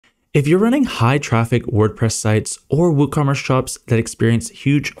If you're running high traffic WordPress sites or WooCommerce shops that experience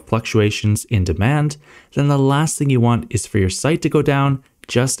huge fluctuations in demand, then the last thing you want is for your site to go down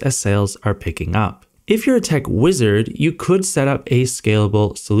just as sales are picking up. If you're a tech wizard, you could set up a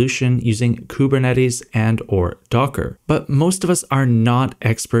scalable solution using Kubernetes and/or Docker. But most of us are not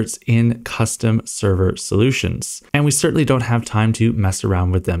experts in custom server solutions, and we certainly don't have time to mess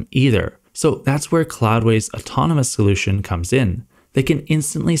around with them either. So that's where Cloudways Autonomous solution comes in. They can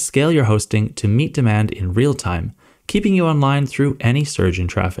instantly scale your hosting to meet demand in real time, keeping you online through any surge in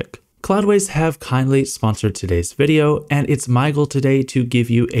traffic. Cloudways have kindly sponsored today's video, and it's my goal today to give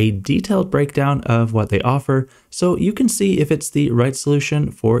you a detailed breakdown of what they offer so you can see if it's the right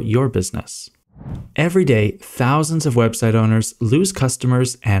solution for your business. Every day, thousands of website owners lose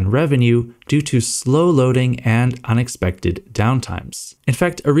customers and revenue due to slow loading and unexpected downtimes. In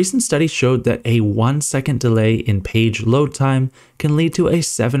fact, a recent study showed that a 1-second delay in page load time can lead to a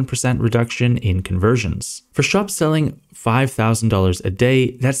 7% reduction in conversions. For shops selling $5,000 a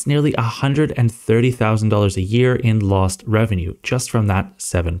day, that's nearly $130,000 a year in lost revenue just from that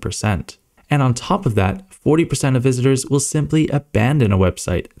 7%. And on top of that, 40% of visitors will simply abandon a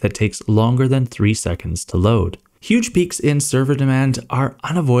website that takes longer than 3 seconds to load. Huge peaks in server demand are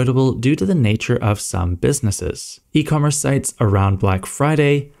unavoidable due to the nature of some businesses. E-commerce sites around Black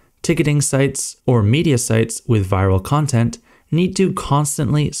Friday, ticketing sites, or media sites with viral content need to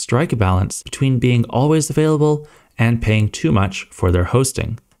constantly strike a balance between being always available and paying too much for their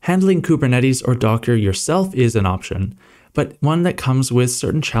hosting. Handling Kubernetes or Docker yourself is an option, but one that comes with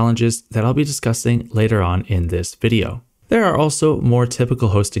certain challenges that I'll be discussing later on in this video. There are also more typical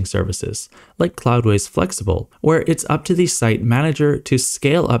hosting services, like Cloudways Flexible, where it's up to the site manager to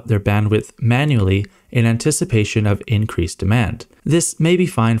scale up their bandwidth manually in anticipation of increased demand. This may be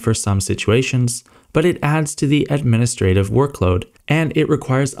fine for some situations, but it adds to the administrative workload, and it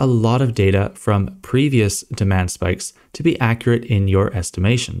requires a lot of data from previous demand spikes to be accurate in your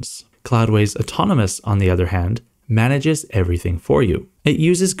estimations. Cloudways Autonomous, on the other hand, manages everything for you. It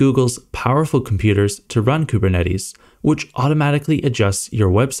uses Google's powerful computers to run Kubernetes, which automatically adjusts your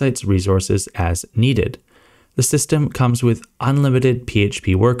website's resources as needed. The system comes with unlimited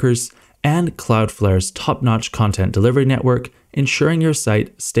PHP workers and Cloudflare's top-notch content delivery network, ensuring your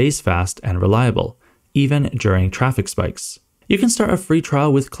site stays fast and reliable, even during traffic spikes. You can start a free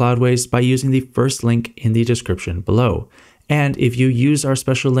trial with Cloudways by using the first link in the description below. And if you use our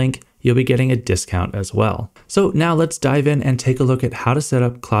special link, you'll be getting a discount as well. So now let's dive in and take a look at how to set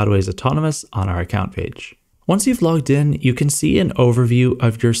up Cloudways Autonomous on our account page. Once you've logged in, you can see an overview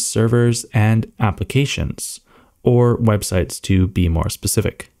of your servers and applications, or websites to be more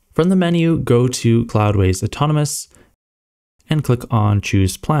specific. From the menu, go to Cloudways Autonomous and click on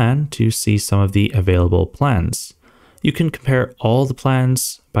Choose Plan to see some of the available plans. You can compare all the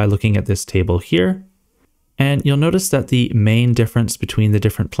plans by looking at this table here. And you'll notice that the main difference between the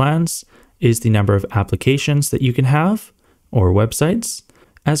different plans is the number of applications that you can have, or websites,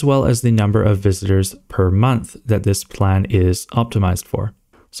 as well as the number of visitors per month that this plan is optimized for.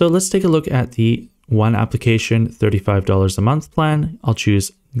 So let's take a look at the one application, $35 a month plan. I'll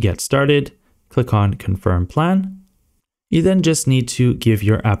choose Get Started, click on Confirm Plan. You then just need to give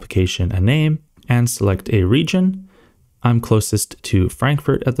your application a name and select a region. I'm closest to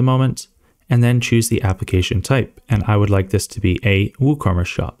Frankfurt at the moment. And then choose the application type, and I would like this to be a WooCommerce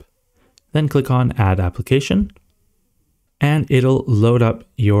shop. Then click on Add Application, and it'll load up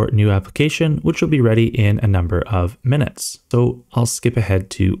your new application, which will be ready in a number of minutes. So I'll skip ahead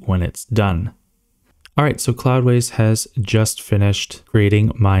to when it's done. All right, so Cloudways has just finished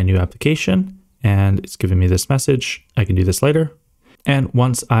creating my new application, and it's giving me this message. I can do this later. And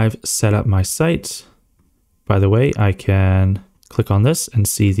once I've set up my site, by the way, I can click on this and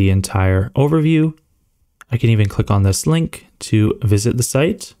see the entire overview. I can even click on this link to visit the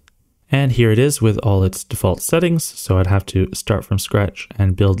site. And here it is with all its default settings. So I'd have to start from scratch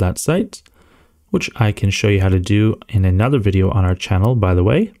and build that site, which I can show you how to do in another video on our channel, by the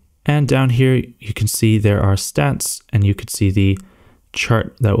way. And down here, you can see there are stats, and you could see the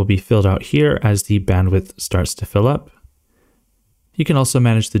chart that will be filled out here as the bandwidth starts to fill up. You can also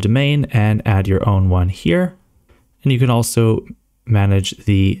manage the domain and add your own one here. And you can also manage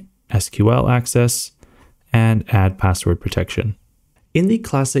the SQL access and add password protection. In the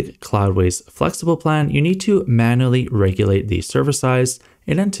classic Cloudways Flexible plan, you need to manually regulate the server size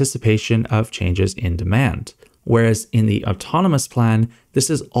in anticipation of changes in demand. Whereas in the Autonomous plan, this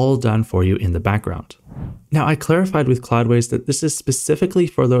is all done for you in the background. Now, I clarified with Cloudways that this is specifically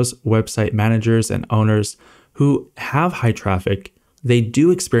for those website managers and owners who have high traffic, They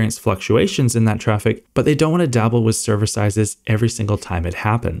do experience fluctuations in that traffic, but they don't want to dabble with server sizes every single time it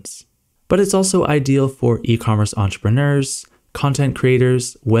happens. But it's also ideal for e-commerce entrepreneurs, content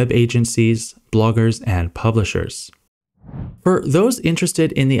creators, web agencies, bloggers, and publishers. For those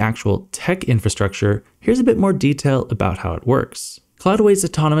interested in the actual tech infrastructure, here's a bit more detail about how it works. Cloudways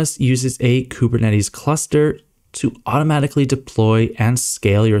Autonomous uses a Kubernetes cluster to automatically deploy and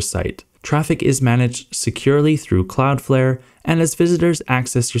scale your site. Traffic is managed securely through Cloudflare, and as visitors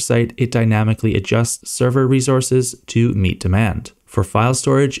access your site, it dynamically adjusts server resources to meet demand. For file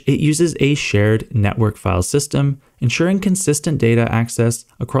storage, it uses a shared network file system, ensuring consistent data access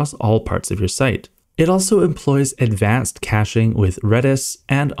across all parts of your site. It also employs advanced caching with Redis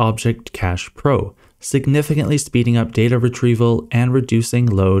and Object Cache Pro, significantly speeding up data retrieval and reducing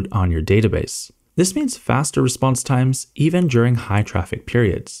load on your database. This means faster response times even during high traffic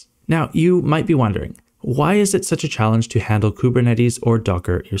periods. Now, you might be wondering, why is it such a challenge to handle Kubernetes or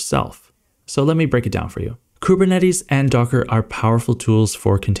Docker yourself? So let me break it down for you. Kubernetes and Docker are powerful tools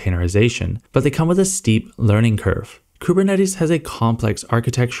for containerization, but they come with a steep learning curve. Kubernetes has a complex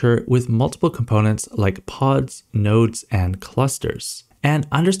architecture with multiple components like pods, nodes, and clusters. And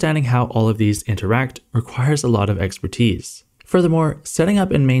understanding how all of these interact requires a lot of expertise. Furthermore, setting up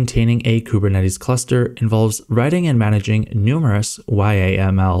and maintaining a Kubernetes cluster involves writing and managing numerous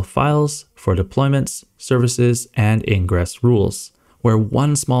YAML files for deployments, services, and ingress rules, where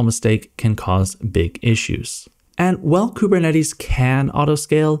one small mistake can cause big issues. And while Kubernetes can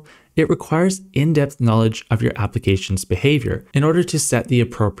autoscale, it requires in-depth knowledge of your application's behavior in order to set the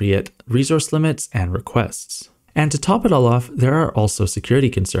appropriate resource limits and requests. And to top it all off, there are also security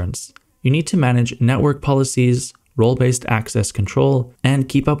concerns. You need to manage network policies, role-based access control, and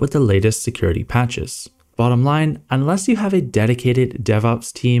keep up with the latest security patches. Bottom line, unless you have a dedicated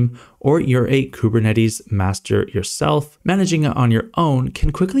DevOps team or you're a Kubernetes master yourself, managing it on your own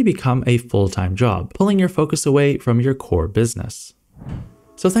can quickly become a full-time job, pulling your focus away from your core business.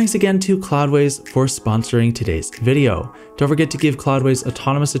 So thanks again to Cloudways for sponsoring today's video. Don't forget to give Cloudways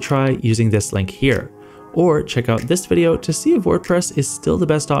Autonomous a try using this link here. Or check out this video to see if WordPress is still the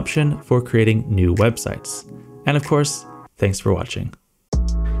best option for creating new websites. And of course, thanks for watching.